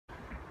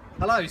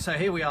Hello, so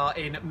here we are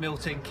in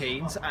Milton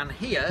Keynes, and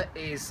here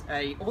is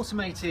a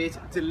automated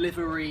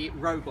delivery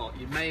robot.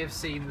 You may have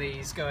seen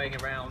these going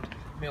around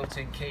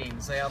Milton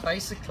Keynes. They are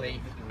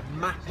basically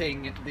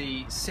mapping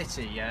the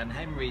city, and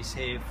Henry's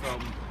here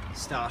from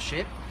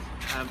Starship,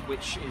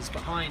 which is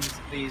behind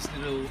these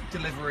little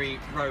delivery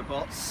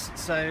robots.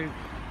 So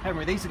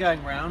Henry, these are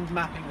going around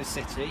mapping the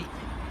city.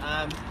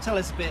 Tell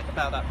us a bit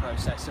about that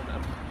process and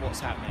what's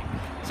happening.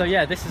 So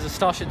yeah, this is a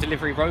Starship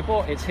delivery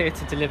robot. It's here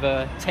to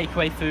deliver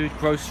takeaway food,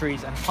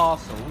 groceries and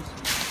parcels.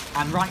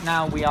 And right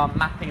now we are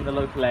mapping the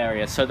local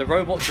area. So the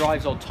robot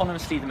drives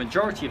autonomously the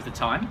majority of the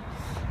time.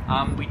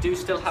 We do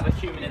still have a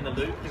human in the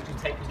loop who can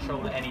take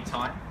control at any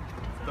time,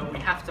 but we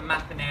have to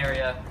map an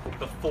area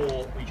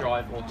before we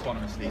drive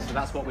autonomously. So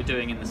that's what we're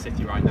doing in the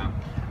city right now.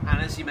 And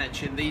as you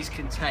mentioned, these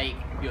can take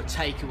your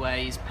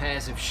takeaways,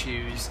 pairs of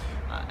shoes,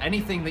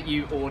 anything that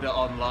you order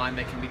online.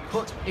 They can be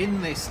put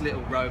in this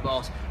little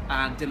robot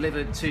and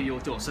delivered to your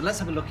door. So let's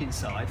have a look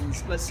inside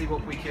and let's see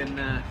what we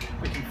can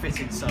fit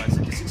inside.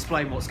 So just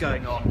explain what's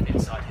going on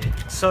inside here.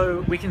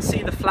 So we can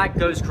see the flag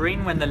goes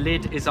green when the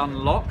lid is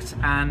unlocked,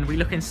 and we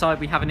look inside.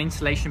 We have an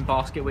insulation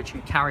basket which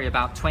can carry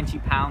about 20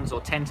 pounds or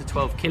 10 to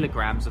 12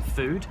 kilograms of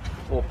food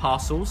or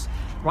parcels.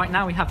 Right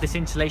now we have this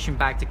insulation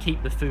bag to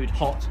keep the food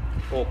hot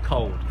or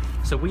cold.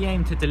 So we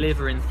aim to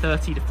deliver in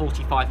 30 to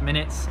 45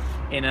 minutes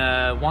in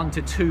a 1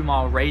 to 2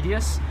 mile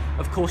radius.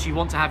 Of course, you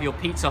want to have your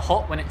pizza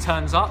hot when it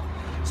turns up.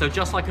 So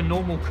just like a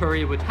normal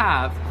courier would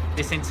have,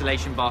 this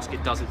insulation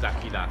basket does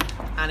exactly that.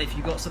 And if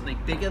you've got something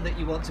bigger that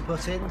you want to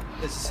put in,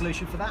 there's a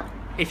solution for that?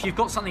 If you've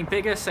got something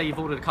bigger, say you've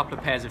ordered a couple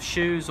of pairs of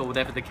shoes or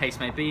whatever the case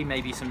may be,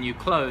 maybe some new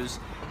clothes,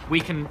 we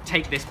can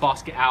take this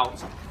basket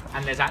out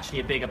and there's actually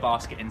a bigger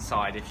basket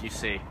inside, if you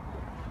see.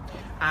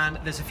 And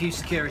there's a few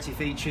security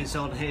features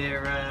on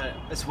here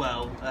as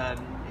well,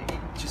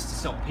 just to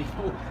stop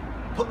people,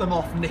 put them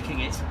off nicking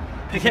it,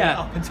 picking it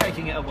up and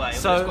taking it away.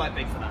 So it's quite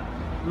big for that.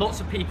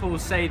 Lots of people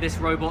say this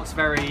robot's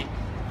very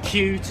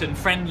cute and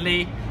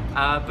friendly,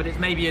 but it's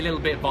maybe a little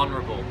bit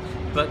vulnerable.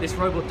 But this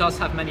robot does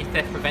have many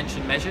theft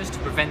prevention measures to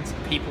prevent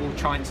people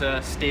trying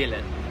to steal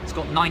it. It's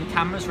got 9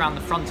 cameras around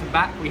the front and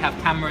back. We have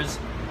cameras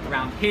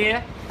around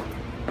here.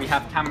 We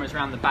have cameras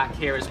around the back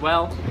here as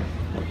well.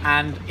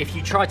 And if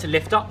you try to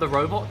lift up the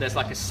robot, there's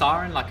like a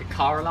siren, like a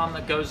car alarm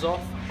that goes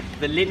off.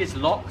 The lid is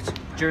locked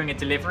during a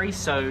delivery,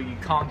 so you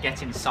can't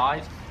get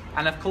inside.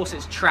 And of course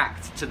it's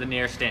tracked to the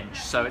nearest inch,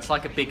 so it's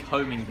like a big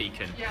homing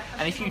beacon.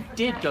 And if you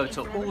did go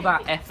to all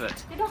that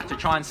effort to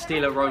try and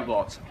steal a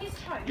robot,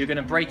 you're going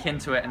to break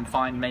into it and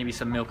find maybe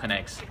some milk and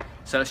eggs.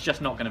 So it's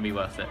just not going to be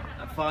worth it.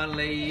 And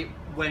finally,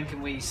 when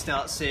can we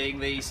start seeing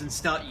these and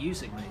start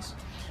using these?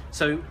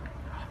 So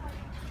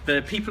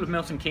the people of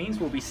Milton Keynes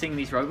will be seeing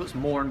these robots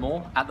more and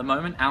more at the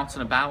moment, out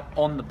and about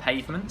on the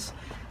pavements.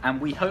 And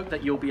we hope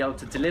that you'll be able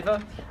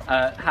to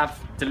have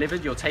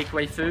delivered your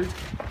takeaway food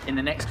in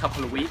the next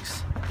couple of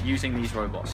weeks using these robots.